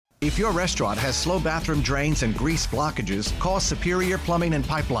If your restaurant has slow bathroom drains and grease blockages, call Superior Plumbing and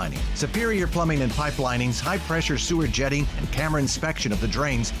Pipelining. Superior Plumbing and Pipelining's high-pressure sewer jetting and camera inspection of the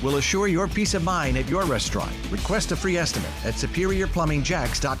drains will assure your peace of mind at your restaurant. Request a free estimate at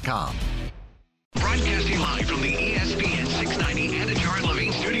SuperiorPlumbingJacks.com. Broadcasting live from the ESPN 690 Anajar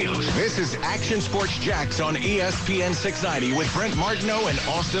Levine Studios. This is Action Sports Jacks on ESPN 690 with Brent Martineau and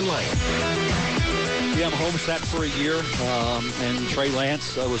Austin Lane. Yeah, I'm home set for a year, and Trey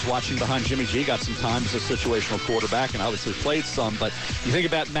Lance was watching behind Jimmy G, got some time as a situational quarterback, and obviously played some. But you think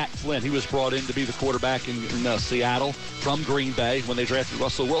about Matt Flynn. He was brought in to be the quarterback in Seattle from Green Bay when they drafted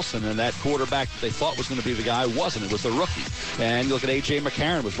Russell Wilson, and that quarterback that they thought was going to be the guy wasn't. It was the rookie. And you look at A.J.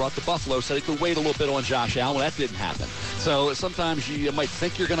 McCarron, was brought to Buffalo, said he could wait a little bit on Josh Allen. That didn't happen. So sometimes you might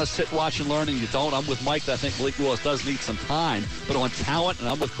think you're going to sit, watch, and learn, and you don't. I'm with Mike. I think Malik Willis does need some time. But on talent, and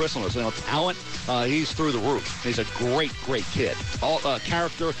I'm with Chris on this, talent, he's through the roof. He's a great, great kid. All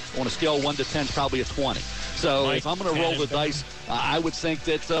character on a scale of 1 to 10 is probably a 20. So Mike, if I'm going to roll the dice, I would think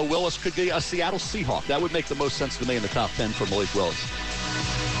that Willis could be a Seattle Seahawk. That would make the most sense to me in the top 10 for Malik Willis.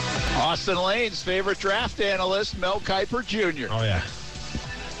 Austin Lane's favorite draft analyst, Mel Kiper Jr. Oh, yeah.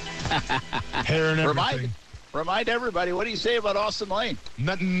 Hair and everything. Remind everybody, what do you say about Austin Lane?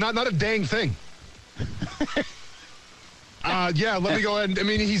 Not a dang thing. Yeah, let me go ahead. I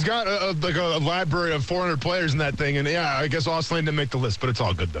mean, he's got a library of 400 players in that thing, and yeah, I guess Austin Lane didn't make the list, but it's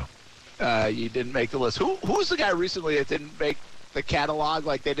all good though. You didn't make the list. Who was the guy recently that didn't make the catalog?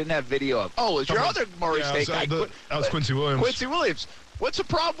 Like they didn't have video of. Oh, it's your other Murray State guy. That was Quincy Williams. Quincy Williams. What's the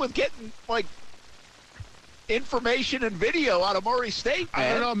problem with getting like information and video out of Murray State, man? I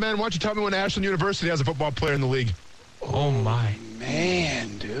don't know, man. Why don't you tell me when Ashland University has a football player in the league? Oh my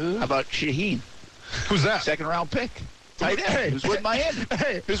man, dude. How about Shaheen? Who's that? Second round pick. Tight end. Who's with Miami?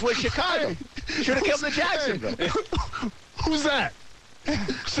 Who's with Chicago? Should have come to Jacksonville. Who's that?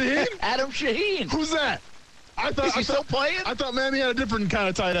 Shaheen? Adam Shaheen. Who's that? Is he still playing? I thought Miami had a different kind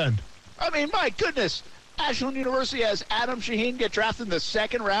of tight end. I mean, my goodness. Ashland University has Adam Shaheen get drafted in the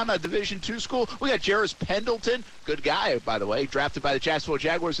second round at Division II school. We got Jarris Pendleton, good guy, by the way, drafted by the Jacksonville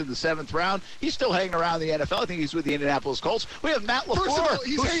Jaguars in the 7th round. He's still hanging around the NFL. I think he's with the Indianapolis Colts. We have Matt LaFleur,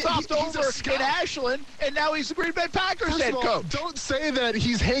 who stopped over in Ashland, and now he's the Green Bay Packers head coach. Don't say that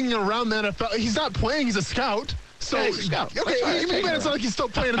he's hanging around the NFL. He's not playing. He's a scout. So, yeah, he's a scout. Okay, you mean it's not like he's still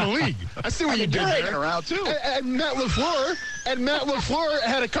playing in the league. I see what you did there. Hanging around, too. And Matt LaFleur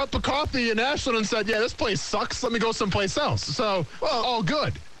had a cup of coffee in Ashland and said, yeah, this place sucks. Let me go someplace else. So, all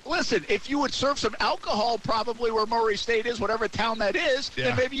good. Listen, if you would serve some alcohol probably where Murray State is, whatever town that is,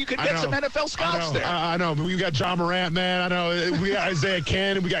 then maybe you could get some NFL scouts there. I know. But we got John Morant, man. I know. We got Isaiah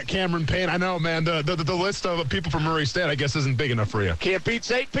Cannon. We got Cameron Payne. I know, man. The list of people from Murray State, I guess, isn't big enough for you. Can't beat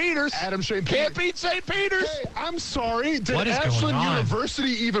St. Peter's. Adam Shane Can't beat St. Peter's. Hey, I'm sorry. Did Ashland University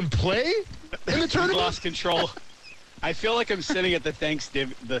even play in the tournament? Lost control. I feel like I'm sitting at the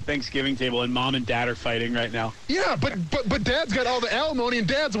Thanksgiving table and Mom and Dad are fighting right now. Yeah, but Dad's got all the alimony and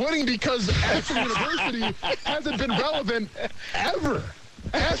Dad's winning because Ashland University hasn't been relevant ever.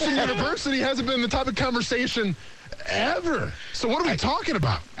 Ashland University hasn't been the type of conversation ever. So what are we talking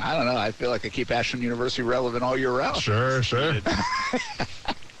about? I don't know. I feel like I keep Ashland University relevant all year round. Sure.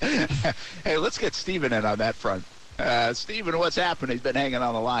 Hey, let's get Steven in on that front. Steven, what's happening? He's been hanging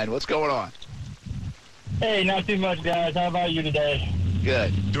on the line. What's going on? Hey, not too much, guys. How about you today?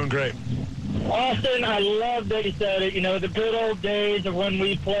 Good. Doing great. Austin, I love that he said it. You know, the good old days of when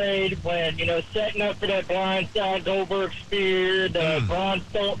we played, when, setting up for that blindside Goldberg spear, the Braun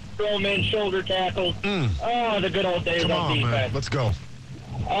Strowman shoulder tackles. Oh, the good old days on defense. Man. Let's go.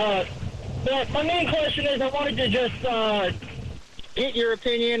 But my main question is I wanted to just get your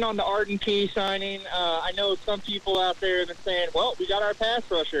opinion on the Arden Key signing. I know some people out there have been saying, well, we got our pass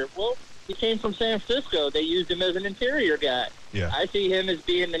rusher. Well, he came from San Francisco. They used him as an interior guy. Yeah. I see him as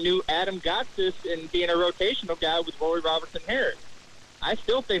being the new Adam Gotsis and being a rotational guy with Rory Robertson-Harris. I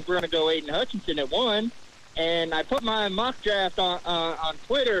still think we're going to go Aiden Hutchinson at 1. And I put my mock draft on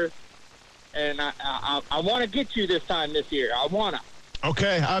Twitter, and I want to get you this time this year. I want to.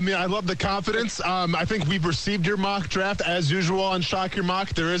 Okay, I mean, I love the confidence. I think we've received your mock draft as usual on Shock Your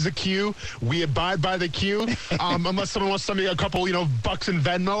Mock. There is a queue. We abide by the queue. Unless someone wants to send me a couple, bucks in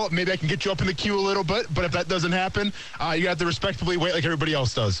Venmo, maybe I can get you up in the queue a little bit. But if that doesn't happen, you have to respectfully wait like everybody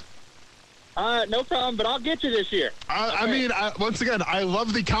else does. No problem, but I'll get you this year. I mean, once again, I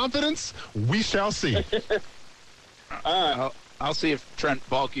love the confidence. We shall see. I'll see if Trent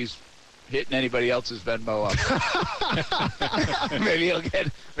Baalke's hitting anybody else's Venmo up.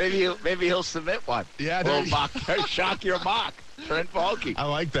 Maybe he'll submit one. Yeah, Shock Your Mock. Trent Baalke. I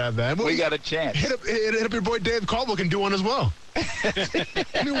like that, man. We got a chance. Hit up your boy Dave Caldwell can do one as well.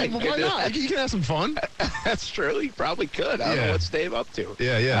 I mean, why not? You can have some fun. That's true. He probably could. I don't know what's Dave up to.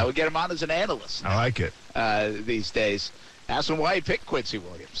 Yeah. We get him on as an analyst. I like it. These days. Ask him why he picked Quincy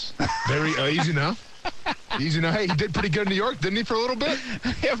Williams. Very easy now. Easy now. Hey, he did pretty good in New York, didn't he, for a little bit?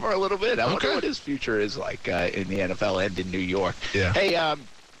 Yeah, for a little bit. I wonder what his future is like in the NFL and in New York. Yeah. Hey,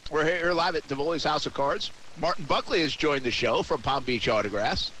 we're here live at Davoli's House of Cards. Martin Buckley has joined the show from Palm Beach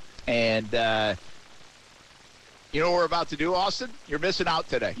Autographs. And you know what we're about to do, Austin? You're missing out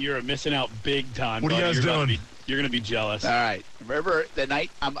today. You're missing out big time. What are you guys doing? You're going to be jealous. All right. Remember the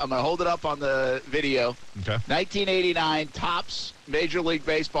night? I'm going to hold it up on the video. Okay. 1989 Topps Major League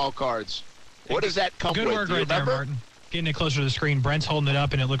Baseball cards. What does that come Good with? work Do you right there, remember? Martin. Getting it closer to the screen. Brent's holding it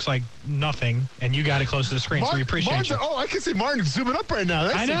up, and it looks like nothing, and you got it close to the screen, so we appreciate you. Oh, I can see Martin zooming up right now.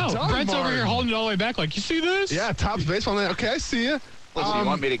 That's I know. dumb, Brent's over Martin. here holding it all the way back like, you see this? Yeah, Topps baseball. Okay, I see you. Listen, you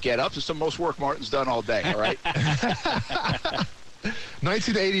want me to get up? It's the most work Martin's done all day, all right?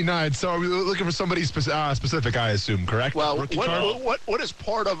 1989. So are we looking for somebody specific, I assume, correct? Well, Rookie card? what is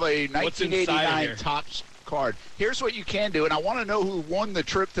part of a What's inside 1989 here? Topps card? Here's what you can do, and I want to know who won the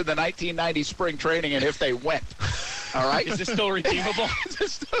trip to the 1990 spring training and if they went. All right? Is this still redeemable?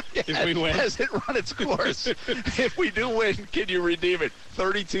 If we win? Has it run its course? If we do win, can you redeem it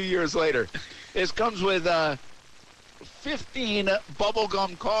 32 years later? This comes with 15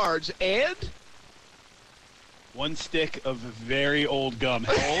 bubblegum cards and... One stick of very old gum.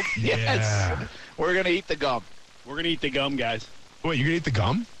 How old? Yes. Yeah. We're going to eat the gum. We're going to eat the gum, guys. Wait, you're going to eat the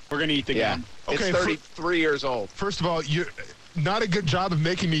gum? We're going to eat the Yeah. gum. It's Okay, 33 years old. First of all, you're not a good job of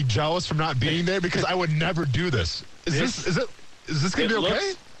making me jealous from not being there because I would never do this. Is this going to be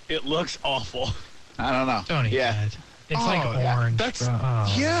okay? It looks awful. I don't know. Don't eat Yeah. that. It's Oh, like yeah. orange. That's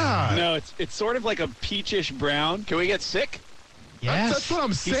Oh. yeah. No, it's sort of like a peachish brown. Can we get sick? Yes. That's what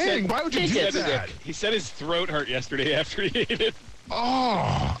I'm saying. Why would you he do said that? He said his throat hurt yesterday after he ate it.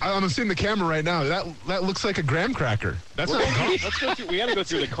 Oh, I'm seeing the camera right now. That looks like a graham cracker. That's not gum. Let's go through. We got to go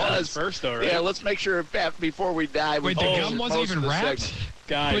through the cards first, though, right? Yeah, let's make sure before we die. We Wait, the finish gum most wasn't of even the wrapped? segment. It was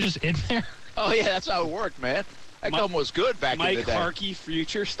Guys, just in there? Oh, yeah, that's how it worked, man. That gum was good back in Mike the day. Harkey,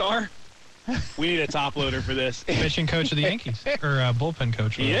 future star. We need a top loader for this. Pitching coach of the Yankees. Or bullpen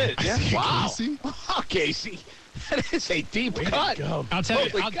coach. He is. Yeah. Wow. Casey? Wow, Casey. That is a deep cut. I'll tell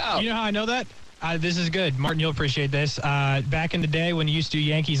Holy you. cow. You know how I know that? This is good. Martin, you'll appreciate this. Back in the day when you used to do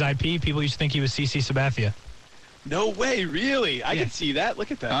Yankees IP, people used to think he was CC Sabathia. No way, really? I can see that. Look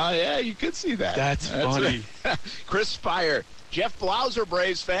at that. Oh, yeah, you could see that. That's funny. right. Chris Spire. Jeff Blauser,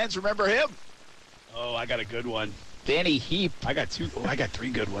 Braves fans, remember him? Oh, I got a good one. Danny Heap. I got two. Oh, I got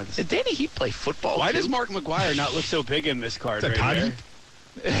three good ones. Did Danny Heap play football? Why too? does Mark McGuire not look so big in this card Is that right Todd here?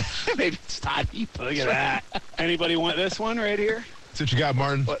 Heap? Maybe it's Todd Heap. Look at that. Anybody want this one right here? That's what you got,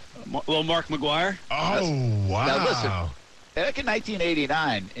 Martin. What? Little Mark McGuire. Oh, wow. Now, listen. Back in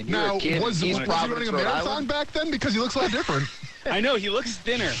 1989, and you were Now, a kid was in he East running Providence, a Rhode marathon Island. back then? Because he looks a lot different. I know he looks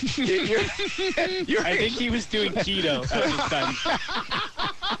thinner. You're I think he was doing keto at this time.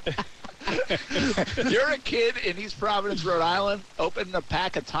 You're a kid in East Providence, Rhode Island, opening a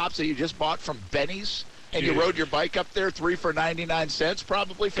pack of tops that you just bought from Benny's, and you Dude. rode your bike up there, 3 for 99 cents,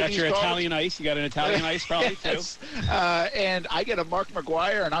 probably for Got these your cards. Italian ice. You got an Italian ice probably too. Yes. And I get a Mark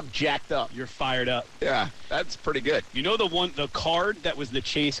McGuire, and I'm jacked up. You're fired up. Yeah, that's pretty good. You know the card that was the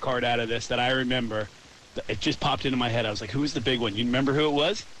chase card out of this that I remember. It just popped into my head. I was like, "Who's the big one?" You remember who it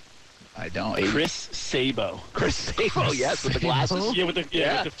was? I don't. Chris Sabo. Chris Sabo, yes, with the glasses. Yeah, with the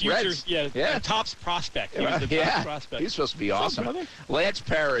Yeah, with the future. Reds. Yeah, Yeah. Topps prospect. He was the Yeah, top prospect. he's supposed to be What's up, awesome. brother? Lance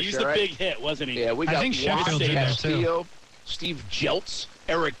Parrish, He was all the right? big hit, wasn't he? Yeah, we I got think Juan Sheffield's in there, too. Castillo, Steve Jeltz,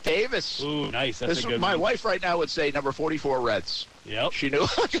 Eric Davis. Ooh, nice. That's This a good my one. wife right now would say number 44 Reds. Yep. She knew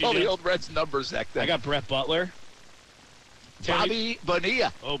She all knew. the old Reds numbers back then. I got Brett Butler. Bobby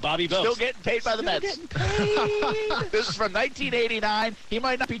Bonilla. Oh, Bobby Bell. Still getting paid by the Mets. This is from 1989. He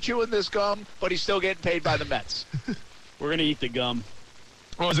might not be chewing this gum, but he's still getting paid by the Mets. We're gonna eat the gum.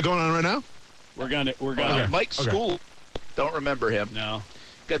 Oh, is it going on right now? We're gonna. Mike Okay. School. Don't remember him. No.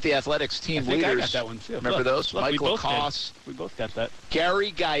 Got the Athletics I team think leaders. I got that one too. Remember Look, those? Look, Mike we both Lacoste, did. We both got that.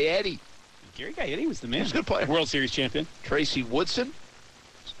 Gary Gaetti, Gary Gaetti was the man. He's a good player. World Series champion. Tracy Woodson.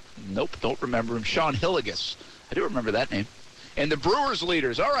 Nope, don't remember him. Sean Hilligus. I do remember that name. And the Brewers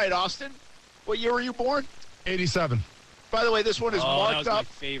leaders. All right, Austin. What year were you born? 87. By the way, this one is Oh, that marked was my up.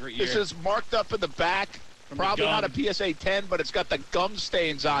 favorite year. This is marked up in the back. From the Probably not a gum. PSA 10, but it's got the gum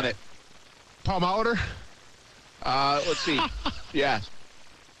stains on it. Paul Molitor? Let's see. Yeah.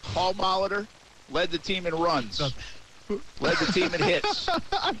 Paul Molitor led the team in runs. led the team in hits.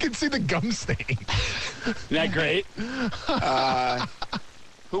 I can see the gum stain. Isn't that great?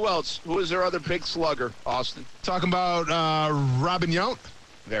 Who else? Who is their other big slugger, Austin? Talking about Robin Yount.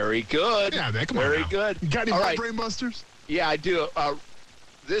 Very good. Yeah, man, come on. Very now. good. You got any All more right. brain busters? Yeah, I do.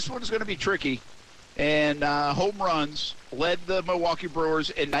 This one's going to be tricky. And home runs led the Milwaukee Brewers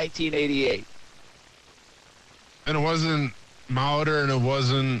in 1988. And it wasn't Mauer, and it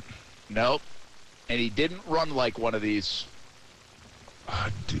wasn't. Nope. And he didn't run like one of these.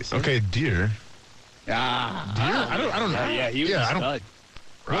 Okay, Deere. Deere? I don't know. Yeah, he was a stud.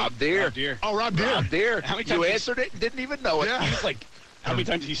 Rob Deere. Rob Deere. Oh, Rob Deere. Rob Deere. How many You times answered it and didn't even know it. Yeah. He was like, how many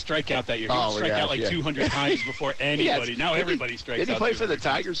times did he strike out that year? He Oh, would strike yeah, out like yeah. 200 times before anybody. Now Did everybody strikes out. Did he play for the 200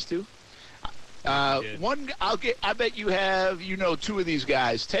 Tigers too? did. One, I bet you have, two of these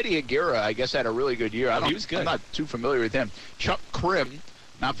guys. Teddy Aguirre, I guess, had a really good year. He was good. I'm not too familiar with him. Chuck Krim,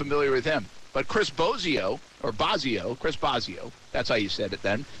 not familiar with him. But Chris Bosio, Chris Bosio, that's how you said it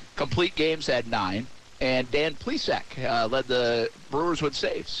then. Complete games had 9. And Dan Plesac led the Brewers with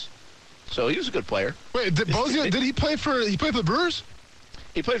saves. So he was a good player. Wait, did he play for the Brewers?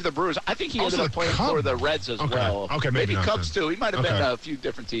 He played for the Brewers. I think he ended Also up the playing Cubs. for the Reds as well. Okay, maybe not Cubs then. too. He might have been Okay. a few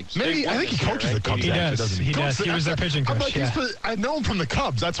different teams. Maybe I think he coaches the Cubs. He actually, does. doesn't He does. Cubs- He was their pitching I'm coach, like, yeah. I know him from the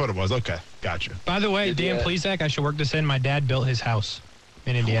Cubs. That's what it was. Okay, gotcha. By the way, Dan Plesac, I should work this in. My dad built his house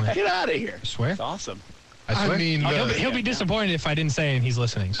in Indiana. Get out of here. I swear. That's awesome. I swear. I mean, he'll be disappointed if I didn't say it and he's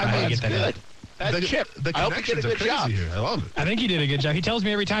listening. So I had to get that Good. out. That's Chip. The I hope he did a connections are good crazy job. here. I love it. I think he did a good job. He tells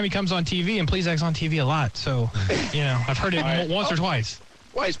me every time he comes on TV, and Plesac's on TV a lot. So, I've heard it once or twice.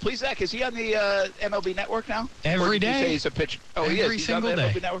 Why is Plesac? Is he on the MLB Network now? Every Or did you day. say he's a pitcher? Oh, he is. Every He's on the single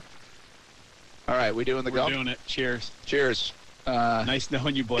day. MLB Network. All right, we doing the We're golf? doing it. Cheers. Cheers. Nice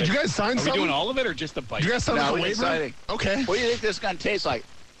knowing you, Blake. Did you guys sign Are we something? doing all of it or just a bite? Did you guys sign No, like a we're waiver? deciding. Okay. What do you think this gun tastes like?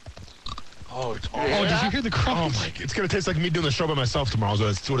 Oh, it's Oh, did you hear the Oh crunch? my! It's gonna taste like me doing the show by myself tomorrow. So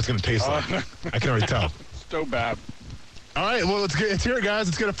that's what it's gonna taste like. I can already tell. so bad. All right, well let's here, guys.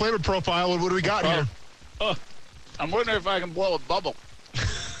 Let's get a flavor profile. What do we got here? I'm wondering if I can blow a bubble.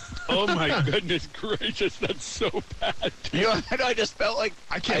 Oh, my goodness gracious. That's so bad. I just felt like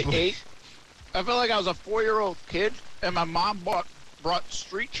I can't believe- ate. I felt like I was a 4-year-old kid, and my mom brought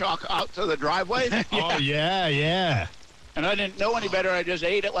street chalk out to the driveway, Oh yeah. and I didn't know any better. I just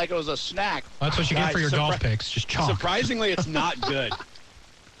ate it like it was a snack. That's what you get Guys, for your golf picks. Just chalk. Surprisingly, it's not good.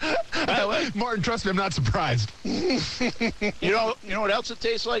 Martin, trust me, I'm not surprised. You know what else it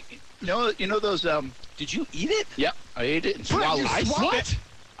tastes like? You know those Did you eat it? Yep, I ate it and swallowed you it. swallowed What?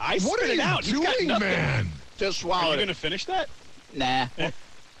 I What spit are it you out. He's got doing, nothing. man? Just Are swallowed you it. going to finish that? Nah.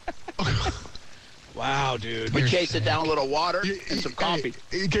 Wow, dude. We You're chased it sick. down a little water and some coffee.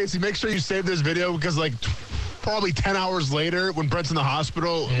 Hey, Casey, make sure you save this video because probably 10 hours later when Brent's in the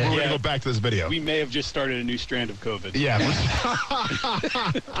hospital, we're going to Yeah. go back to this video. We may have just started a new strand of COVID. yeah.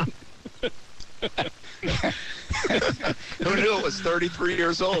 Who knew it was 33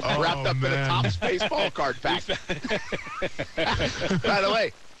 years old, Oh, wrapped up in a man. Topps baseball card pack? By the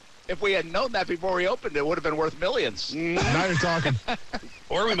way, if we had known that before we opened, it would have been worth millions. Now you're talking.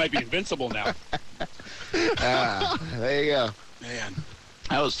 Or we might be invincible now. There you go. Man.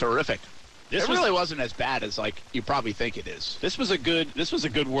 That was terrific. This It was, really wasn't as bad as you probably think it is. this was a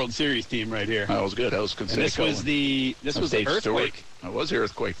good World Series team right here. That was good. That was And considered. this was the Dave earthquake. Stewart. It was the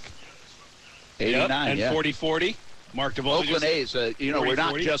earthquake. Yep, 89, and yeah. 40-40. Mark DeVolio. Oakland A's, we're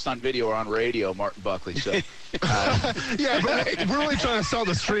not 40-40. just on video, we're on radio, Martin Buckley. So Yeah, but we're really trying to sell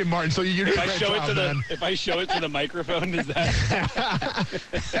the stream, Martin, so you're doing a great job, man. If I show it to the microphone, is that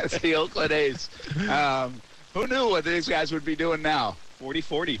that's the Oakland A's. Who knew what these guys would be doing now?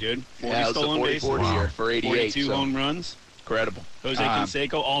 40-40, dude? 40 Yeah, it was the stolen bases. 40-40 year for 88. 42 so home runs. incredible. Jose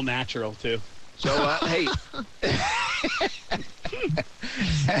Canseco, all natural, too. So, hey,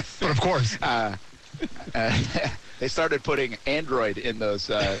 But of course. they started putting Android in those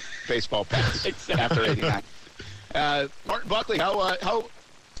baseball packs after 89. Martin Buckley, how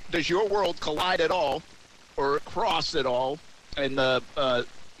does your world collide at all or cross at all in the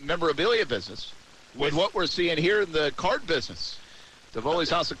memorabilia business with what we're seeing here in the card business? Davoli's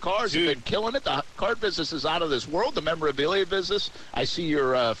House of Cards have been killing it. The card business is out of this world. The memorabilia business, I see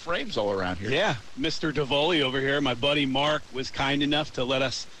your frames all around here. Yeah, Mr. Davoli over here, my buddy Mark, was kind enough to let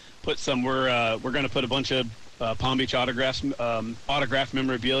us put some. We're going to put a bunch of Palm Beach autograph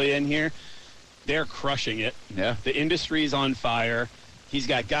memorabilia in here. They're crushing it. Yeah. The industry's on fire. He's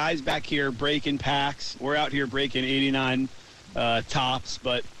got guys back here breaking packs. We're out here breaking 89 tops,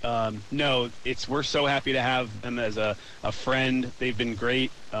 but no, we're so happy to have them as a friend. They've been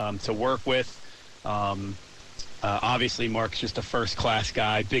great to work with. Obviously, Mark's just a first-class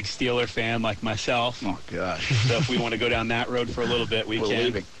guy, big Steeler fan like myself. Oh, gosh. So if we want to go down that road for a little bit, we're can.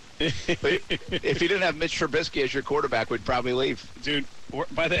 Leaving. If you didn't have Mitch Trubisky as your quarterback, we'd probably leave. Dude,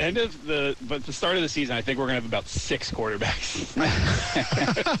 by the end of the start of the season, I think we're going to have about 6 quarterbacks.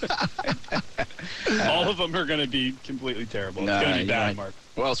 All of them are going to be completely terrible. It's going to be bad, right. Mark.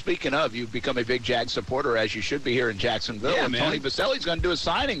 Well, speaking of, you've become a big Jag supporter, as you should be here in Jacksonville. Yeah, and man. Tony Baselli's going to do a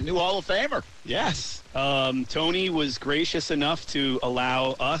signing, new Hall of Famer. Yes. Tony was gracious enough to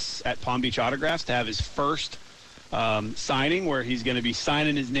allow us at Palm Beach Autographs to have his first signing, where he's going to be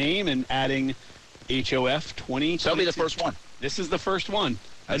signing his name and adding HOF 20. That'll be the first one. This is the first one.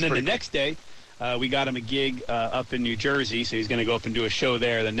 That's and then the pretty cool. next day, we got him a gig up in New Jersey, so he's going to go up and do a show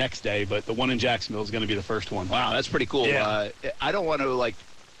there the next day. But the one in Jacksonville is going to be the first one. Wow, that's pretty cool. Yeah. I don't want to,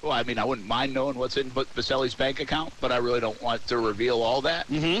 I wouldn't mind knowing what's in Baselli's bank account, but I really don't want to reveal all that.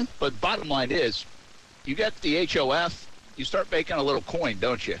 Mm-hmm. But bottom line is, you get the HOF, you start making a little coin,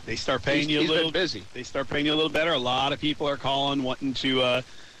 don't you? They start paying you a He's little been busy. They start paying you a little better. A lot of people are calling, wanting to,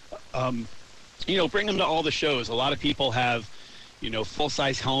 bring them to all the shows. A lot of people have,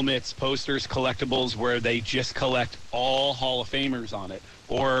 full-size helmets, posters, collectibles where they just collect all Hall of Famers on it,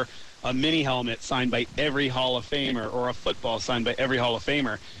 or a mini helmet signed by every Hall of Famer, or a football signed by every Hall of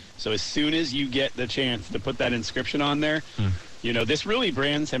Famer. So as soon as you get the chance to put that inscription on there, this really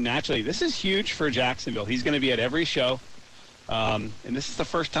brands him naturally. This is huge for Jacksonville. He's going to be at every show. And this is the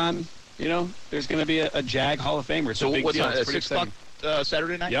first time, there's going to be a Jag Hall of Famer. It's a big what's deal. on, It's pretty 6 o'clock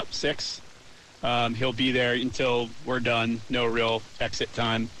Saturday night? Yep, 6. He'll be there until we're done. No real exit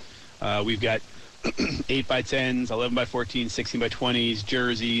time. We've got 8x10s, 11x14s, 16x20s,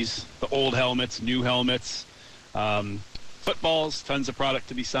 jerseys, the old helmets, new helmets, footballs, tons of product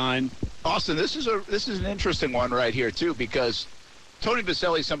to be signed. Austin, this is an interesting one right here, too, because Tony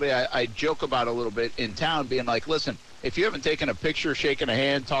Baselli is somebody I joke about a little bit in town, being like, listen, if you haven't taken a picture, shaken a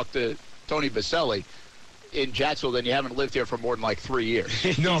hand, talked to Tony Baselli in Jacksonville, then you haven't lived here for more than 3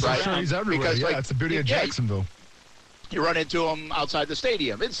 years. No, for Right? sure. He's everywhere. Because, It's the beauty of yeah, Jacksonville. You run into him outside the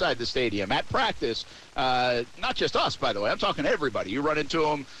stadium, inside the stadium, at practice. Not just us, by the way. I'm talking everybody. You run into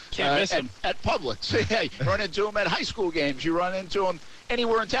him Can't miss him. at Publix. Yeah, you run into him at high school games. You run into him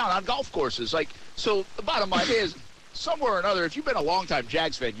anywhere in town on golf courses. So the bottom line is, somewhere or another, if you've been a longtime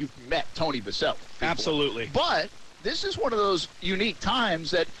Jags fan, you've met Tony Baselli before. Absolutely. But this is one of those unique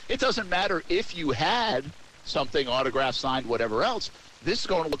times that it doesn't matter if you had something autographed, signed, whatever else. This is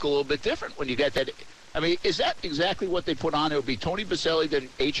going to look a little bit different when you get that. I mean, is that exactly what they put on? It would be Tony Baselli, then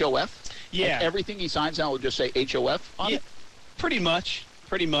HOF? Yeah. Like everything he signs now will just say HOF on it? Pretty much.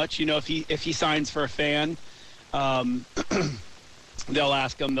 If he signs for a fan, they'll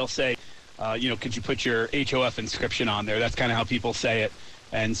ask him, they'll say, could you put your HOF inscription on there? That's kind of how people say it.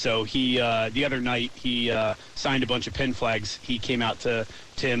 And so he, the other night, he signed a bunch of pin flags. He came out to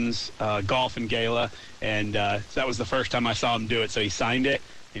Tim's golf and gala, and that was the first time I saw him do it. So he signed it,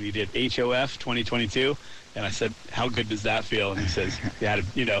 and he did HOF 2022. And I said, how good does that feel? And he says,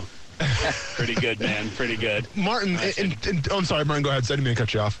 pretty good, man, pretty good. Martin, I'm sorry, Martin, go ahead. I didn't mean to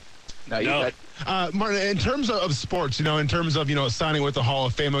cut you off. No, you bet. Martin, in terms of sports, in terms of, signing with the Hall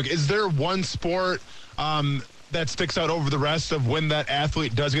of Fame, is there one sport that sticks out over the rest of when that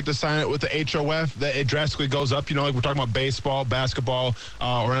athlete does get to sign it with the HOF, that it drastically goes up? Like we're talking about baseball, basketball,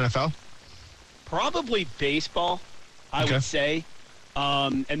 or NFL? Probably baseball, I would say.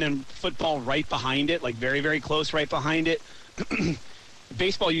 And then football right behind it, like very, very close right behind it.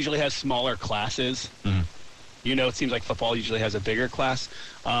 Baseball usually has smaller classes. Mm-hmm. It seems like football usually has a bigger class.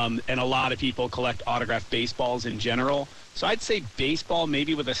 And a lot of people collect autographed baseballs in general. So I'd say baseball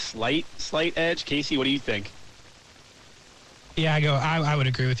maybe with a slight edge. Casey, what do you think? Yeah, I would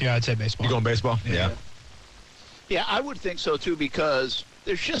agree with you. I'd say baseball. You going baseball? Yeah. Yeah, I would think so, too, because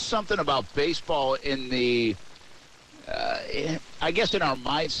there's just something about baseball in the, I guess in our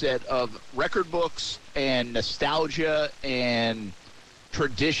mindset of record books and nostalgia and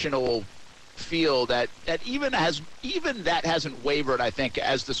traditional feel that even that hasn't wavered, I think,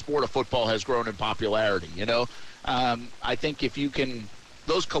 as the sport of football has grown in popularity, I think if you can,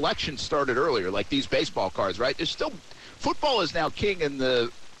 those collections started earlier, like these baseball cards, right? There's still, football is now king in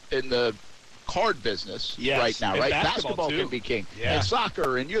the card business right now, right? Basketball can be king, and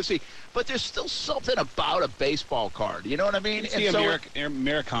soccer and UFC, but there's still something about a baseball card. You know what I mean? It's the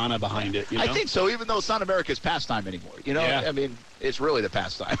Americana behind it. I think so, even though it's not America's pastime anymore. I mean, it's really the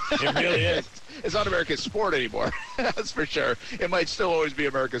pastime. It really is. It's not America's sport anymore. That's for sure. It might still always be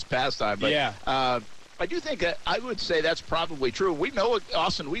America's pastime, but I do think that I would say that's probably true. We know,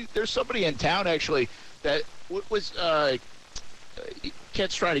 Austin, there's somebody in town actually that was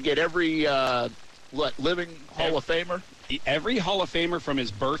Kent's trying to get every living Hall of Famer? Every Hall of Famer from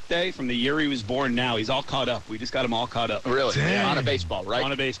his birthday, from the year he was born now, he's all caught up. We just got him all caught up. Really? Dang. On a baseball, right?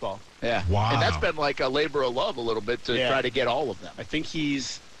 On a baseball. Yeah. Wow. And that's been like a labor of love a little bit to try to get all of them. I think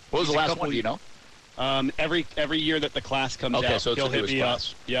he's... What was the last one, do you know? Every year that the class comes out, so it's he'll the hit newest me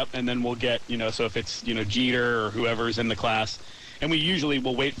class. up. Yep, and then we'll get, so if it's, Jeter or whoever's in the class, and we usually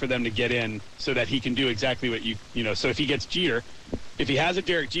will wait for them to get in so that he can do exactly what so if he gets Jeter, if he has a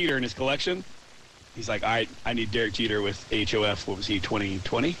Derek Jeter in his collection, he's like, all right, I need Derek Jeter with HOF. What was he,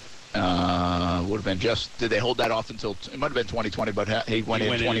 2020? Would have been just, did they hold that off until, it might have been 2020, but he went in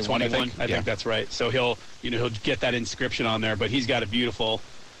 2021, I think. I think that's right. So he'll get that inscription on there, but he's got a beautiful,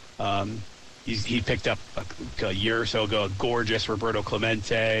 he picked up a year or so ago a gorgeous Roberto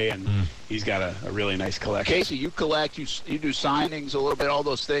Clemente, and he's got a really nice collection. Casey, you collect, you do signings a little bit, all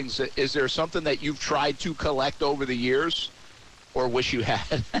those things. Is there something that you've tried to collect over the years or wish you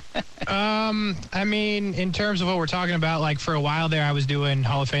had? I mean, in terms of what we're talking about, like for a while there, I was doing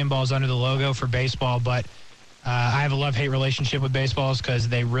Hall of Fame balls under the logo for baseball, but I have a love-hate relationship with baseballs because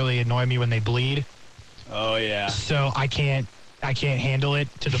they really annoy me when they bleed. Oh, yeah. So I can't handle it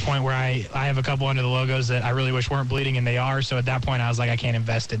to the point where I have a couple under the logos that I really wish weren't bleeding, and they are. So at that point, I was like, I can't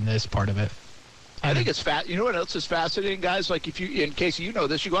invest in this part of it. I think it's you know what else is fascinating, guys? Like if you, in case you know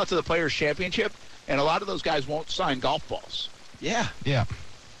this, you go out to the Players' Championship, and a lot of those guys won't sign golf balls. Yeah. Yeah.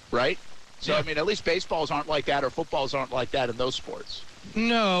 Right? So, Yeah. I mean, at least baseballs aren't like that or footballs aren't like that in those sports.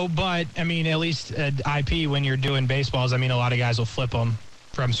 No, but, I mean, at least at IP, when you're doing baseballs, I mean, a lot of guys will flip them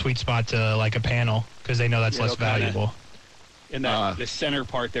from sweet spot to, like, a panel because they know that's less valuable. And the center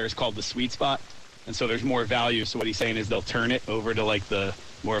part there is called the sweet spot, and so there's more value. So what he's saying is they'll turn it over to, like, the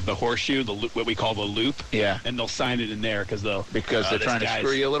more of the horseshoe, the loop, what we call the loop. Yeah. And they'll sign it in there because they're trying to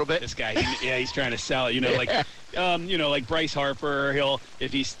screw you a little bit? This guy, he's trying to sell it. Like Bryce Harper,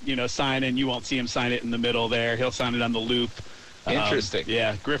 if he's, signing, you won't see him sign it in the middle there. He'll sign it on the loop. Interesting.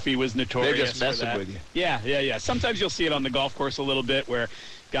 Yeah, Griffey was notorious They're just for messing that. with you. Yeah. Sometimes you'll see it on the golf course a little bit where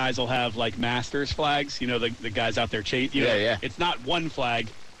guys will have, like, Masters flags. The guys out there chasing. Yeah. It's not one flag.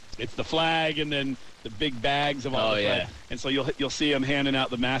 It's the flag and then the big bags of all the flags. And so you'll see them handing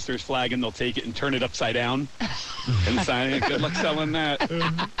out the Masters flag, and they'll take it and turn it upside down and sign it. Good luck selling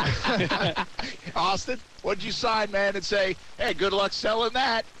that. Austin, what'd you sign, man, and say, hey, good luck selling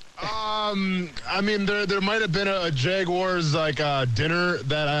that? I mean, there might have been a Jaguars dinner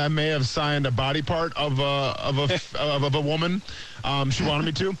that I may have signed a body part of a woman. She wanted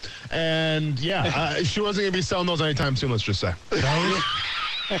me to, and she wasn't gonna be selling those anytime soon. Let's just say.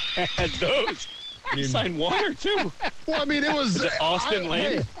 Those. You signed one or two. Well, I mean, it was Austin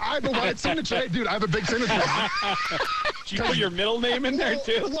Lane. Hey, I have a wide signature. Dude, I have a big signature. Did you put your middle name in there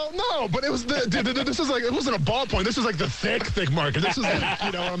too? Well, no, but it was this is like, it wasn't a ballpoint. This is like the thick marker. This is like,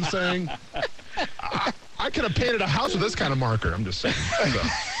 you know what I'm saying? I could have painted a house with this kind of marker. I'm just saying. So.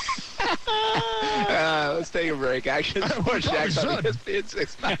 Let's take a break. Action Sports Jacks on ESPN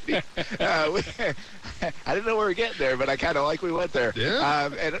 690. I didn't know we were getting there, but I kind of like we went there. Yeah.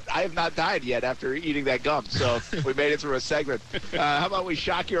 And I have not died yet after eating that gum, so we made it through a segment. How about we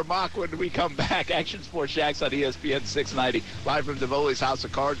shock your mock when we come back? Action Sports Jacks on ESPN 690, live from Davoli's House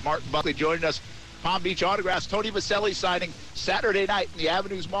of Cards. Martin Buckley joining us. Palm Beach Autographs. Tony Vaselli signing Saturday night in the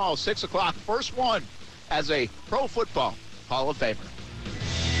Avenues Mall, 6 o'clock. First one as a Pro Football Hall of Famer.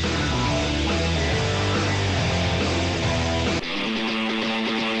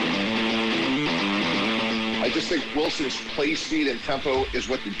 I just think Wilson's play speed and tempo is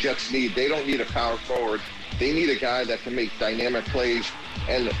what the Jets need. They don't need a power forward. They need a guy that can make dynamic plays.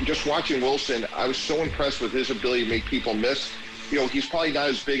 And just watching Wilson, I was so impressed with his ability to make people miss. He's probably not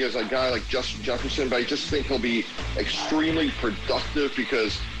as big as a guy like Justin Jefferson, but I just think he'll be extremely productive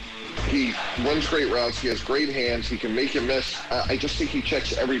because he runs great routes. He has great hands. He can make you miss. I just think he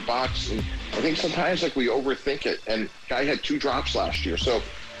checks every box. And I think sometimes we overthink it. And guy had 2 drops last year. So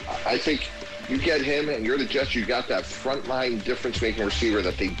I think you get him and you're the Jets, you got that frontline difference-making receiver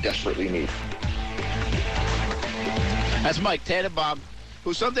that they desperately need. That's Mike Tannenbaum,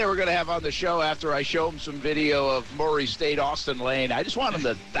 who someday we're going to have on the show after I show him some video of Murray State, Austin Lane. I just want him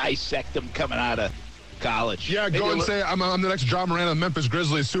to dissect him coming out of college. Yeah, Maybe go and say I'm the next John Moran of the Memphis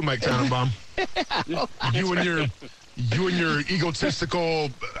Grizzlies too, Mike Tannenbaum. You and your egotistical,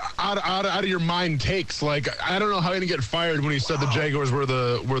 out of your mind takes. Like, I don't know how he didn't get fired when he said the Jaguars were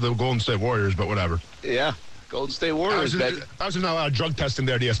the Golden State Warriors, but whatever. Yeah, Golden State Warriors, baby. I was not a lot of drug testing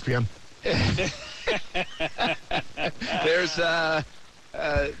there at ESPN. There's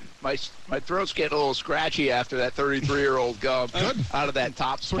my throat's getting a little scratchy after that 33-year-old gum out of that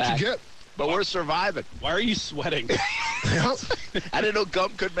top That's what you get. But we're surviving. Why are you sweating? I didn't know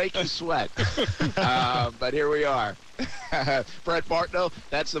gum could make you sweat. But here we are. Brent Martineau,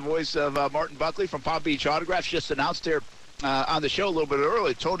 that's the voice of Martin Buckley from Palm Beach Autographs, just announced here on the show a little bit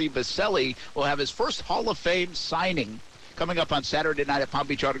earlier. Tony Baselli will have his first Hall of Fame signing coming up on Saturday night at Palm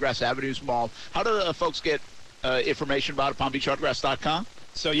Beach Autographs Avenues Mall. How do folks get information about it? PalmBeachAutographs.com?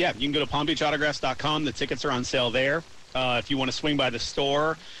 So, yeah, you can go to PalmBeachAutographs.com. The tickets are on sale there. If you want to swing by the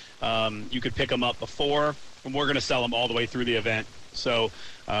store, you could pick them up before, and we're going to sell them all the way through the event. So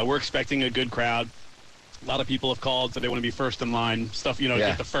we're expecting a good crowd. A lot of people have called, so they want to be first in line.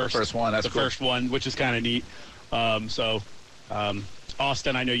 Get the first one. That's cool. First one, which is kind of neat.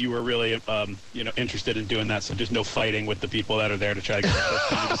 Austin, I know you were really, interested in doing that, so just no fighting with the people that are there to try to get the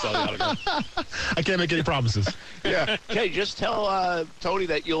first one to sell the autograph. I can't make any promises. Yeah. Okay, just tell Tony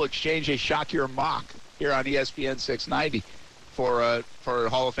that you'll exchange a Shock Your Mock here on ESPN 690 for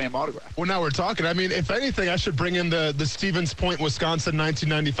Hall of Fame autograph. Well, now we're talking. I mean, if anything, I should bring in the Stevens Point, Wisconsin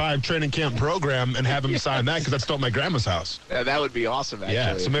 1995 training camp program and have him sign that, because that's still at my grandma's house. Yeah, that would be awesome, actually.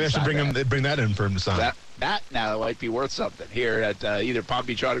 Yeah, so maybe I should bring that in for him to sign. That now might be worth something here at either Palm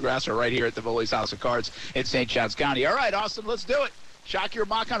Beach Autographs or right here at the Bullies House of Cards in St. Johns County. All right, Austin, let's do it. Shock Your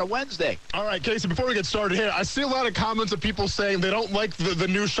Mock on a Wednesday. All right, Casey, before we get started here, I see a lot of comments of people saying they don't like the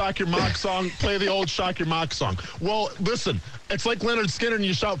new Shock Your Mock song, play the old Shock Your Mock song. Well, listen, it's like Leonard Skinner and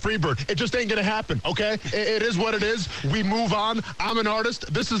you shout Freebird. It just ain't going to happen, okay? It is what it is. We move on. I'm an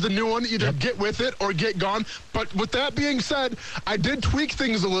artist. This is the new one. Either get with it or get gone. But with that being said, I did tweak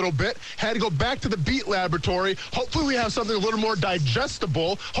things a little bit. Had to go back to the Beat Laboratory. Hopefully we have something a little more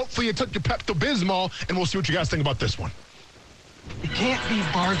digestible. Hopefully you took your Pepto-Bismol, and we'll see what you guys think about this one. It can't be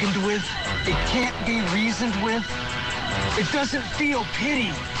bargained with. It can't be reasoned with. It doesn't feel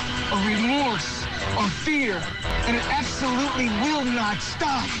pity or remorse or fear. And it absolutely will not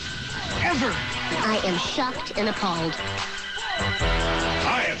stop. Ever. I am shocked and appalled.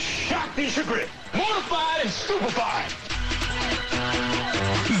 I am shocked and chagrined, mortified and stupefied.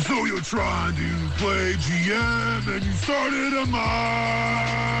 So you're trying to play GM and you started a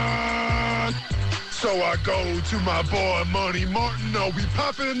mock. So I go to my boy Money Martineau, we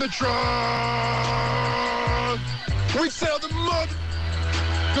pop in the trunk. We tell the mother,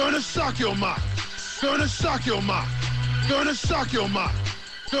 gonna suck your mock, gonna suck your mock, gonna suck your mock,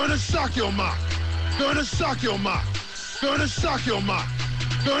 gonna suck your mock, gonna suck your mock, gonna suck your mock,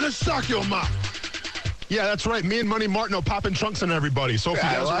 gonna suck your mock. Yeah, that's right. Me and Money Martineau popping trunks on everybody. So if you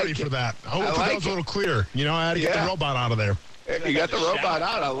guys are ready for that. Hopefully that was a little clear. I had to get the robot out of there. You got the robot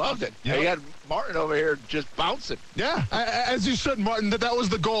out. I loved it. You had Martin over here just bouncing. Yeah, as you should, Martin. That was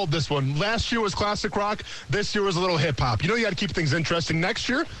the goal of this one. Last year was classic rock. This year was a little hip-hop. You got to keep things interesting. Next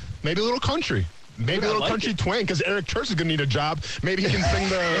year, maybe a little country. Maybe a little country twang, because Eric Church is going to need a job. Maybe he can sing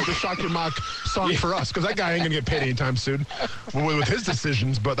the Shock Your Mock song for us, because that guy ain't going to get paid anytime soon with his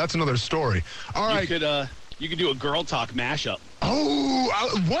decisions, but that's another story. All right. You could do a Girl Talk mashup. Oh,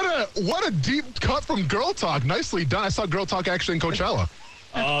 what a deep cut from Girl Talk. Nicely done. I saw Girl Talk actually in Coachella.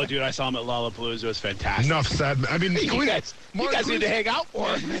 Oh, dude, I saw him at Lollapalooza. It was fantastic. Enough said. I mean, you guys need to hang out more.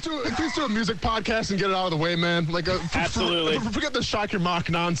 Please do a music podcast and get it out of the way, man. Absolutely. Forget the Shock Your Mock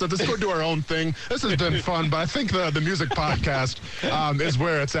nonsense. Let's go do our own thing. This has been fun, but I think the music podcast is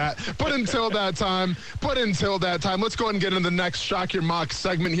where it's at. But until that time, let's go ahead and get into the next Shock Your Mock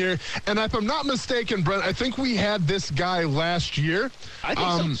segment here. And if I'm not mistaken, Brent, I think we had this guy last year. I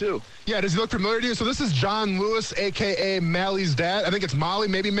think so, too. Yeah, does he look familiar to you? So this is John Lewis, a.k.a. Mally's dad. I think it's Molly,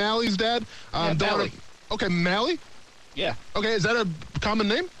 maybe Mally's dad. Mally. Okay, Mally? Yeah. Okay, is that a common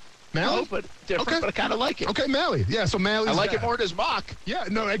name? Mally? No, but different, but I kind of like it. Okay, Mally. Yeah, so Mally's I like dad. it more than his mock. Yeah,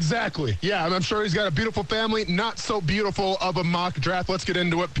 no, exactly. Yeah, I'm sure he's got a beautiful family. Not so beautiful of a mock draft. Let's get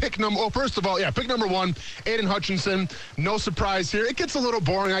into it. Pick number one, Aiden Hutchinson. No surprise here. It gets a little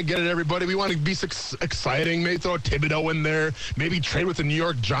boring. I get it, everybody. We want to be exciting. Maybe throw a Thibodeau in there. Maybe trade with the New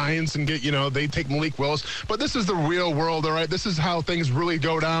York Giants and get, they take Malik Willis. But this is the real world, all right? This is how things really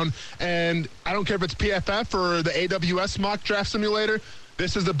go down. And I don't care if it's PFF or the AWS mock draft simulator.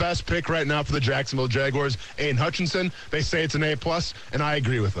 This is the best pick right now for the Jacksonville Jaguars. Aiden Hutchinson, they say it's an A+, and I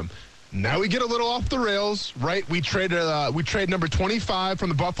agree with them. Now we get a little off the rails, right? We trade number 25 from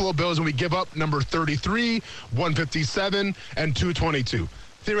the Buffalo Bills, and we give up number 33, 157, and 222.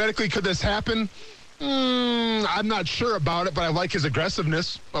 Theoretically, could this happen? I'm not sure about it, but I like his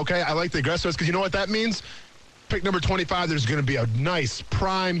aggressiveness, okay? I like the aggressiveness, because you know what that means? Pick number 25, there's going to be a nice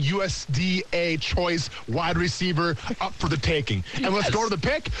prime USDA choice wide receiver up for the taking. And let's go to the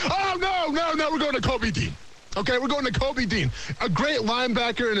pick. Oh, no, we're going to Kobe Dean. Okay, we're going to Kobe Dean. A great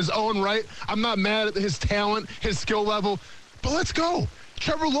linebacker in his own right. I'm not mad at his talent, his skill level, but let's go.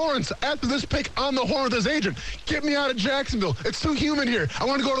 Trevor Lawrence, after this pick on the horn with his agent, get me out of Jacksonville. It's too humid here. I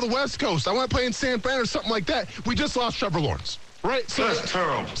want to go to the West Coast. I want to play in San Fran or something like that. We just lost Trevor Lawrence. Right? So that's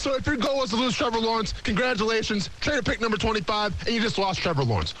terrible. So if your goal was to lose Trevor Lawrence, congratulations. Trade a pick number 25, and you just lost Trevor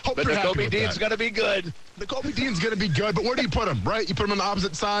Lawrence. Hope but you're happy Nakobe with Dean's that. going to be good. Nakobe Dean's going to be good, but where do you put him, right? You put him on the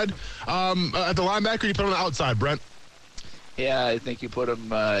opposite side at the linebacker, you put him on the outside, Brent? Yeah, I think you put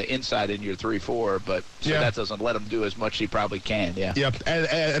him inside in your 3-4, but that doesn't let him do as much as he probably can, yeah. Yep,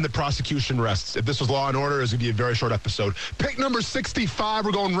 and the prosecution rests. If this was Law & Order, it was going to be a very short episode. Pick number 65,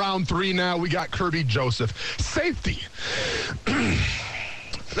 we're going round 3 now. We got Kirby Joseph. Safety.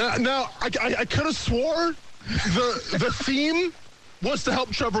 Now, I could have swore the theme was to help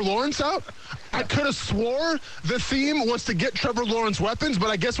Trevor Lawrence out. I could have swore the theme was to get Trevor Lawrence weapons,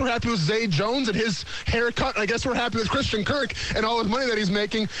 but I guess we're happy with Zay Jones and his haircut, and I guess we're happy with Christian Kirk and all his money that he's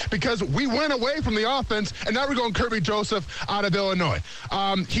making because we went away from the offense, and now we're going Kirby Joseph out of Illinois.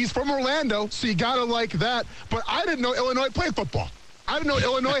 He's from Orlando, so you got to like that, but I didn't know Illinois played football. I didn't know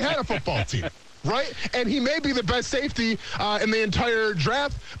Illinois had a football team. Right? And he may be the best safety in the entire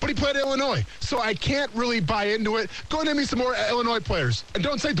draft, but he played at Illinois. So I can't really buy into it. Go name me some more Illinois players. And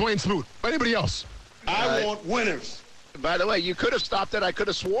don't say Dwayne Smoot. Anybody else? I want winners. By the way, you could have stopped it. I could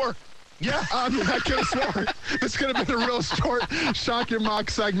have swore. Yeah, I could have sworn. This could have been a real short Shock Your Mock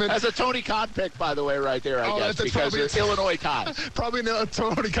segment. That's a Tony Khan pick, by the way, right there, I guess, because it's Illinois ties. Probably a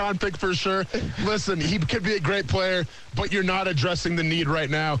Tony Khan pick for sure. Listen, he could be a great player, but you're not addressing the need right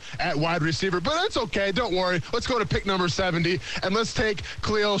now at wide receiver. But that's okay. Don't worry. Let's go to pick number 70, and let's take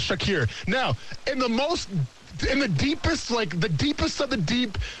Khalil Shakir. Now, in the deepest of the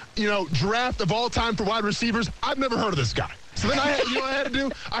deep, draft of all time for wide receivers, I've never heard of this guy. So then I had to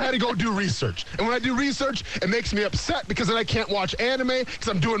do? I had to go do research. And when I do research, it makes me upset because then I can't watch anime because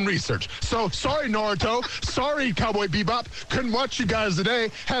I'm doing research. So sorry, Naruto. Sorry, Cowboy Bebop. Couldn't watch you guys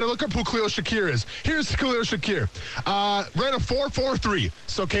today. Had to look up who Khalil Shakir is. Here's Khalil Shakir. Ran a 4.43.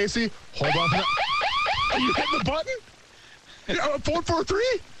 So, Casey, hold on. Are you hitting the button? 4.43?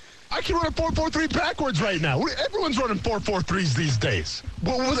 I can run a 4.43 backwards right now. Everyone's running 4.43s these days.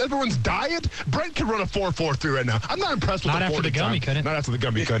 Well, with everyone's diet, Brent can run a 4.43 right now. I'm not impressed with not the 40 after the gum, he couldn't. Not after the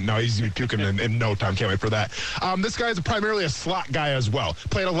gum, he couldn't. No, he's puking in no time. Can't wait for that. This guy is primarily a slot guy as well.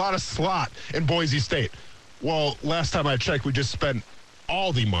 Played a lot of slot in Boise State. Well, last time I checked, we just spent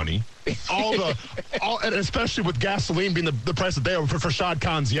all the money, and especially with gasoline being the price that they are for Shad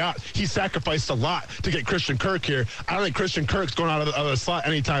Khan's yacht, he sacrificed a lot to get Christian Kirk here. I don't think Christian Kirk's going out of the slot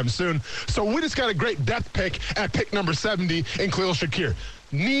anytime soon. So we just got a great depth pick at pick number 70 in Khalil Shakir.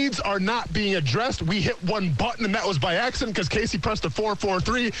 Needs are not being addressed. We hit one button, and that was by accident because Casey pressed a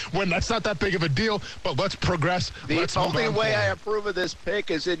 4.43 when that's not that big of a deal. But let's progress. The only way I approve of this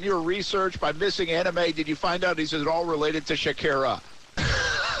pick is in your research by missing anime. Did you find out he's at all related to Shakira?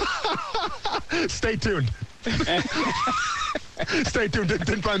 Stay tuned. Stay tuned.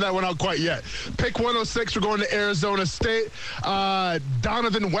 Didn't find that one out quite yet. Pick 106. We're going to Arizona State.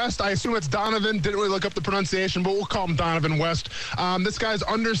 Donovan West. I assume it's Donovan. Didn't really look up the pronunciation, but we'll call him Donovan West. This guy's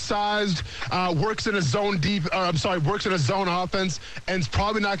undersized. Works in a zone works in a zone offense, and is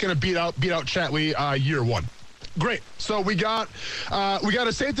probably not going to beat out Chatley year one. Great. So we got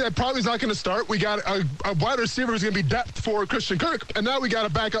a safety that probably is not going to start. We got a wide receiver who's going to be depth for Christian Kirk, and now we got a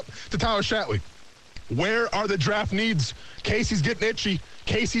backup to Tyler Shatley. Where are the draft needs? Casey's getting itchy.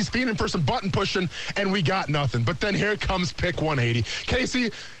 Casey's feeding for some button pushing, and we got nothing. But then here comes pick 180.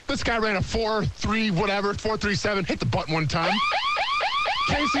 Casey, this guy ran a 4.3 whatever, 4.37. Hit the button one time.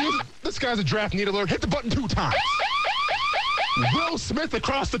 Casey, this guy's a draft need alert. Hit the button 2 times. Will Smith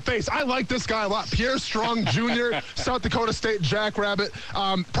across the face. I like this guy a lot. Pierre Strong Jr., South Dakota State Jackrabbit.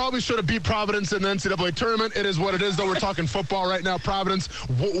 Probably should have beat Providence in the NCAA tournament. It is what it is, though. We're talking football right now. Providence,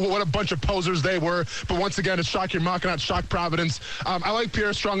 what a bunch of posers they were. But once again, it's Shock Your Mock, not Shock Providence. I like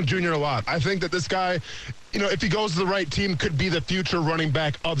Pierre Strong Jr. a lot. I think that this guy, if he goes to the right team, could be the future running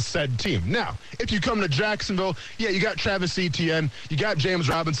back of said team. Now, if you come to Jacksonville, you got Travis Etienne, you got James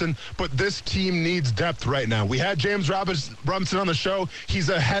Robinson, but this team needs depth right now. We had James Robinson on the show. He's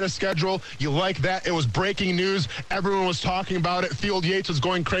ahead of schedule. You like that. It was breaking news. Everyone was talking about it. Field Yates was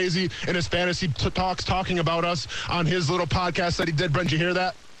going crazy in his fantasy talks, talking about us on his little podcast that he did. Brent, did you hear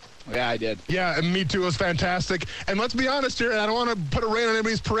that? Yeah, I did. Yeah, and me too. It was fantastic. And let's be honest here, and I don't want to put a rain on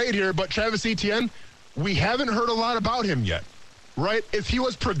anybody's parade here, but Travis Etienne, we haven't heard a lot about him yet, right? If he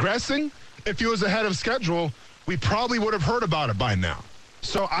was progressing, if he was ahead of schedule, we probably would have heard about it by now.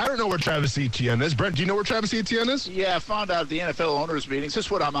 So I don't know where Travis Etienne is. Brent, do you know where Travis Etienne is? Yeah, I found out at the NFL owners' meetings. This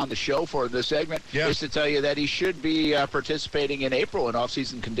is what I'm on the show for in this segment, is to tell you that he should be participating in April in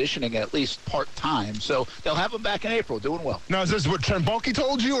off-season conditioning, at least part-time. So they'll have him back in April, doing well. Now, is this what Trent Baalke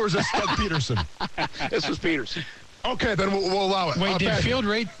told you, or is this Doug Peterson? This was Peterson. Okay, then we'll allow it. Wait, did Field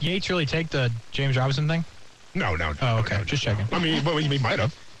Yates really take the James Robinson thing? No. Oh, okay. Just checking. I mean, well, he might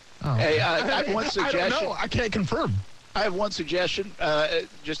have. Oh, hey, I have one suggestion. I don't know. I can't confirm. I have one suggestion,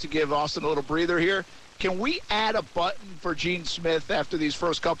 just to give Austin a little breather here. Can we add a button for Gene Smith after these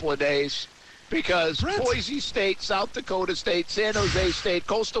first couple of days? Because Boise State, South Dakota State, San Jose State,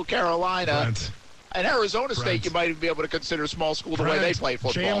 Coastal Carolina, and Arizona State, you might even be able to consider small school the way they play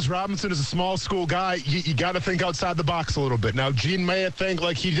football. James Robinson is a small school guy. You got to think outside the box a little bit. Now, Gene may think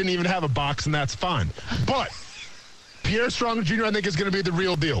like he didn't even have a box, and that's fine. But Pierre Strong Jr., I think, is going to be the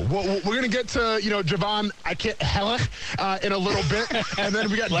real deal. We're going to get to, Javon Hellich in a little bit. And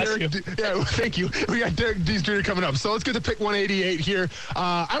then we got Derek. Yeah, thank you. We got Derek Dees Jr. coming up. So let's get to pick 188 here.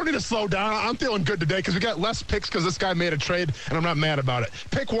 I don't need to slow down. I'm feeling good today because we got less picks because this guy made a trade, and I'm not mad about it.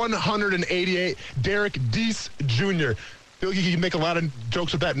 Pick 188, Derek Dees Jr. I feel like you can make a lot of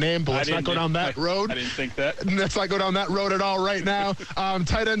jokes with that name, but let's not go down that road. I didn't think that. Let's not go down that road at all right now.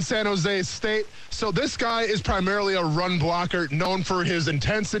 Tight end, San Jose State. So this guy is primarily a run blocker, known for his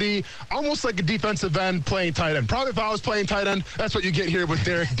intensity, almost like a defensive end playing tight end. Probably if I was playing tight end, that's what you get here with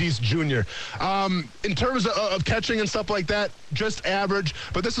Derek Dees Jr. In terms of catching and stuff like that, just average.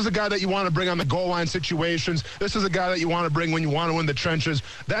 But this is a guy that you want to bring on the goal line situations. This is a guy that you want to bring when you want to win the trenches.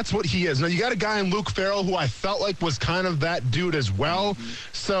 That's what he is. Now, you got a guy in Luke Farrell who I felt like was kind of that dude as well.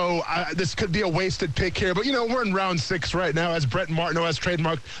 So this could be a wasted pick here. But, we're in round 6 right now, as Brent Martineau has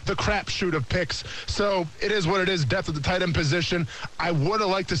trademarked the crapshoot of picks. So it is what it is, depth at the tight end position. I would have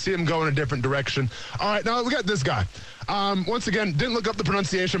liked to see him go in a different direction. All right, now we got this guy. Once again, didn't look up the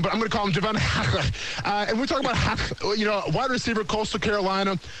pronunciation, but I'm going to call him Javon Hellich. And we're talking about wide receiver, Coastal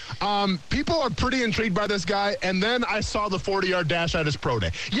Carolina. People are pretty intrigued by this guy, and then I saw the 40-yard dash at his pro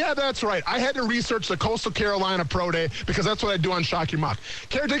day. Yeah, that's right. I had to research the Coastal Carolina pro day because that's what I do on Shock Your Mock.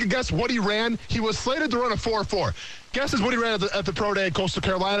 Care to take a guess what he ran? He was slated to run a 4.4. Guess is what he ran at the pro day at Coastal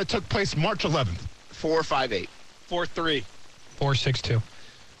Carolina. It took place March 11th. 4.58. 4.3. 4.62.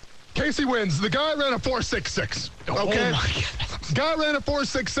 Casey wins. The guy ran a 4.66. Okay? Oh, my God. Guy ran a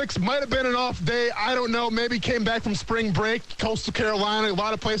 4.66. Might have been an off day. I don't know. Maybe came back from spring break. Coastal Carolina. A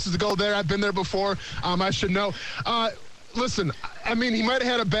lot of places to go there. I've been there before. I should know. Listen, I mean, he might have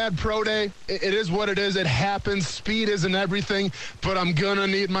had a bad pro day. It is what it is. It happens. Speed isn't everything, but I'm going to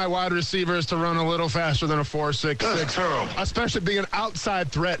need my wide receivers to run a little faster than a 4.66, especially being an outside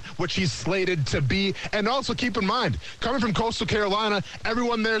threat, which he's slated to be. And also keep in mind, coming from Coastal Carolina,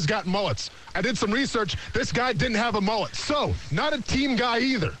 everyone there's got mullets. I did some research. This guy didn't have a mullet. So, not a team guy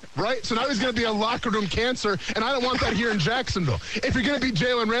either, right? So now he's going to be a locker room cancer, and I don't want that here in Jacksonville. If you're going to be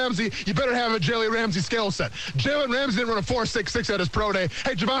Jalen Ramsey, you better have a Jalen Ramsey skill set. Jalen Ramsey didn't run a 4.66 at his pro day.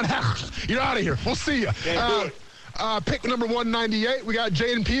 Hey, Javon Hellich, you're out of here. We'll see you. Pick number 198, we got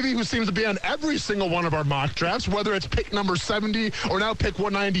Jaden Peavy, who seems to be on every single one of our mock drafts, whether it's pick number 70 or now pick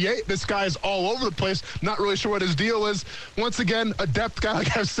 198. This guy is all over the place. Not really sure what his deal is. Once again, a depth guy,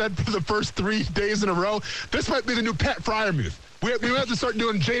 like I've said, for the first 3 days in a row. This might be the new Pat Freiermuth. We have to start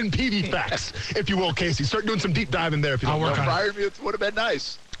doing Jaden Peavy facts, if you will, Casey. Start doing some deep diving there if you don't know. Freiermuth would have been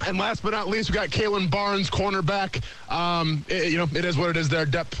nice. And last but not least, we got Kalen Barnes, cornerback. It is what it is there.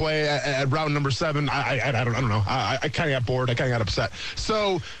 Depth play at round number 7. I don't know. I kind of got bored. I kind of got upset.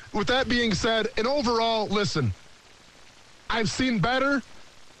 So with that being said, and overall, listen, I've seen better.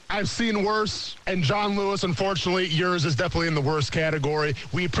 I've seen worse, and John Lewis, unfortunately, yours is definitely in the worst category.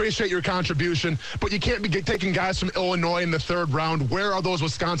 We appreciate your contribution, but you can't be taking guys from Illinois in the 3rd round. Where are those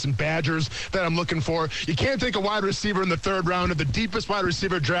Wisconsin Badgers that I'm looking for? You can't take a wide receiver in the 3rd round of the deepest wide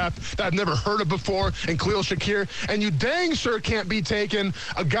receiver draft that I've never heard of before, and Khalil Shakir, and you dang sure can't be taking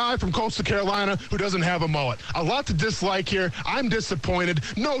a guy from Coastal Carolina who doesn't have a mullet. A lot to dislike here. I'm disappointed.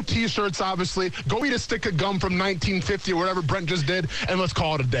 No T-shirts, obviously. Go eat a stick of gum from 1950 or whatever Brent just did, and let's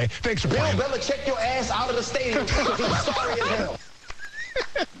call it a day. Thanks for playing. Bill Belichick your ass out of the stadium because he's sorry as hell.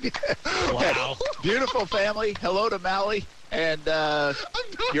 Wow. Beautiful family. Hello to Mally. And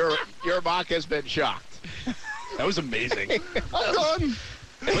your mock has been shocked. That was amazing. I'm done.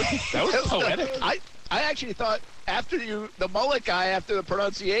 That was poetic. I actually thought after the mullet guy, after the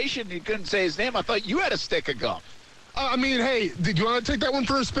pronunciation, you couldn't say his name. I thought you had a stick of gum. Hey, did you want to take that one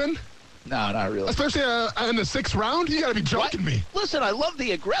for a spin? No, not really. Especially in the 6th round? You got to be joking me. Listen, I love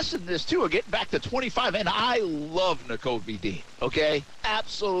the aggressiveness, too, of getting back to 25, and I love Nakobe Dean, okay?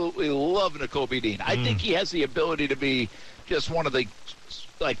 Absolutely love Nakobe Dean. I think he has the ability to be just one of the,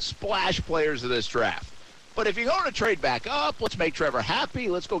 splash players of this draft. But if you're going to trade back up, let's make Trevor happy.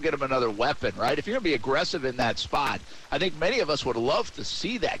 Let's go get him another weapon, right? If you're going to be aggressive in that spot, I think many of us would love to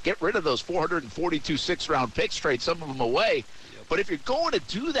see that. Get rid of those 442 6th-round picks, trade some of them away. But if you're going to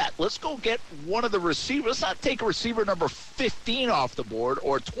do that, let's go get one of the receivers. Let's not take a receiver number 15 off the board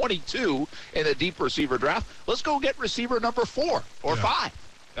or 22 in the deep receiver draft. Let's go get receiver number 4 or 5.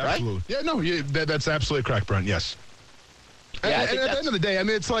 Absolutely. Right? Yeah, no, that's absolutely correct, Brent. Yes. Yeah, and at the end of the day, I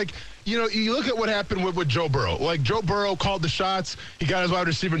mean, it's like, you look at what happened with Joe Burrow. Like, Joe Burrow called the shots. He got his wide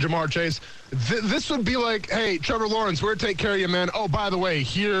receiver, Jamar Chase. This would be like, hey, Trevor Lawrence, we're going to take care of you, man. Oh, by the way,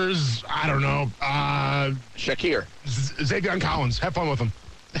 here's, I don't know, Shakir. Xavier Collins. Have fun with him.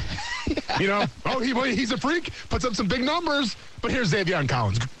 He's a freak, puts up some big numbers, but here's Xavier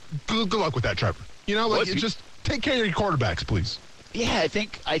Collins. Good luck with that, Trevor. Just take care of your quarterbacks, please. Yeah, I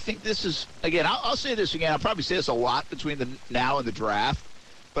think this is, again, I'll say this again. I'll probably say this a lot between the now and the draft.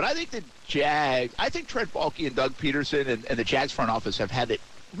 But I think Trent Baalke and Doug Peterson and the Jags front office have had it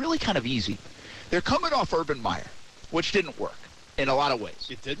really kind of easy. They're coming off Urban Meyer, which didn't work in a lot of ways.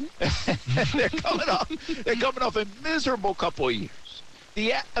 It didn't? They're coming off a miserable couple of years.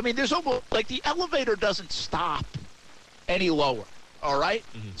 There's almost like the elevator doesn't stop any lower. All right?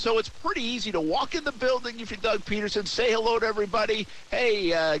 Mm-hmm. So it's pretty easy to walk in the building if you're Doug Peterson, say hello to everybody.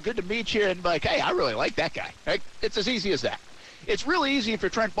 Hey, good to meet you. And like, hey, I really like that guy. Right? It's as easy as that. It's really easy if you're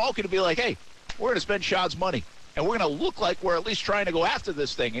Trent Baalke to be like, hey, we're going to spend Shad's money, and we're going to look like we're at least trying to go after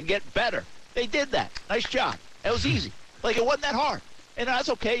this thing and get better. They did that. Nice job. That was easy. It wasn't that hard. And that's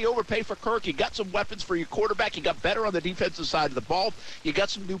okay. You overpay for Kirk. You got some weapons for your quarterback. You got better on the defensive side of the ball. You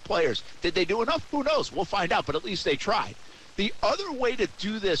got some new players. Did they do enough? Who knows? We'll find out, but at least they tried. The other way to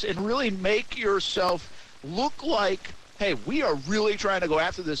do this and really make yourself look like, hey, we are really trying to go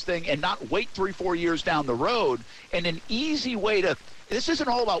after this thing and not wait 3-4 years down the road. And an easy way to, this isn't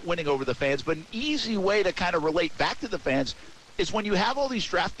all about winning over the fans, but an easy way to kind of relate back to the fans is when you have all these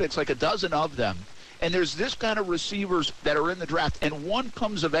draft picks, like a dozen of them, and there's this kind of receivers that are in the draft, and one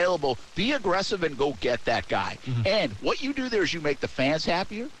comes available, be aggressive and go get that guy. Mm-hmm. And what you do there is you make the fans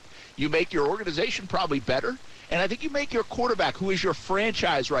happier. You make your organization probably better. And I think you make your quarterback, who is your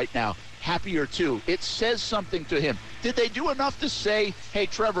franchise right now, happier too. It says something to him. Did they do enough to say, hey,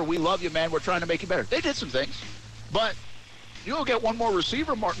 Trevor, we love you, man. We're trying to make you better? They did some things. But you'll get one more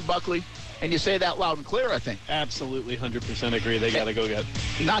receiver, Martin Buckley, and you say that loud and clear, I think. Absolutely, 100% agree. They got to go get.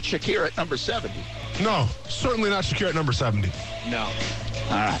 Not Shakir at number 70. No, certainly not Shakir at number 70. No. All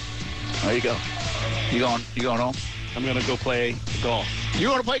right. There you go. You going home? I'm going to go play golf. You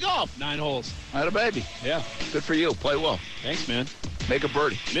want to play golf? 9 holes. Had a baby. Yeah. Good for you. Play well. Thanks, man. Make a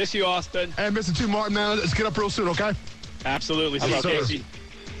birdie. Miss you, Austin. And Mr. 2 Martin, man. Let's get up real soon, okay? Absolutely. See you, Casey.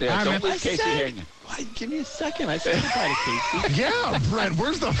 Yeah, don't leave Casey hanging. Give me a second. I said goodbye to Casey. Yeah, Brent,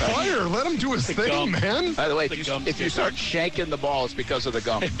 where's the fire? Let him do his thing, man. By the way, if you start shanking the ball, it's because of the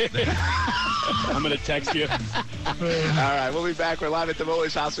gum. I'm going to text you. All right, we'll be back. We're live at the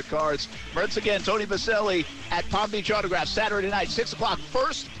Molly's House of Cards. Once again, Tony Baselli at Palm Beach Autograph, Saturday night, 6 o'clock.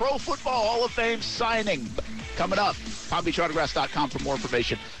 First Pro Football Hall of Fame signing coming up. PalmBeachAutographs.com for more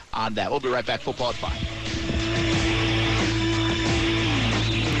information on that. We'll be right back. Football at 5.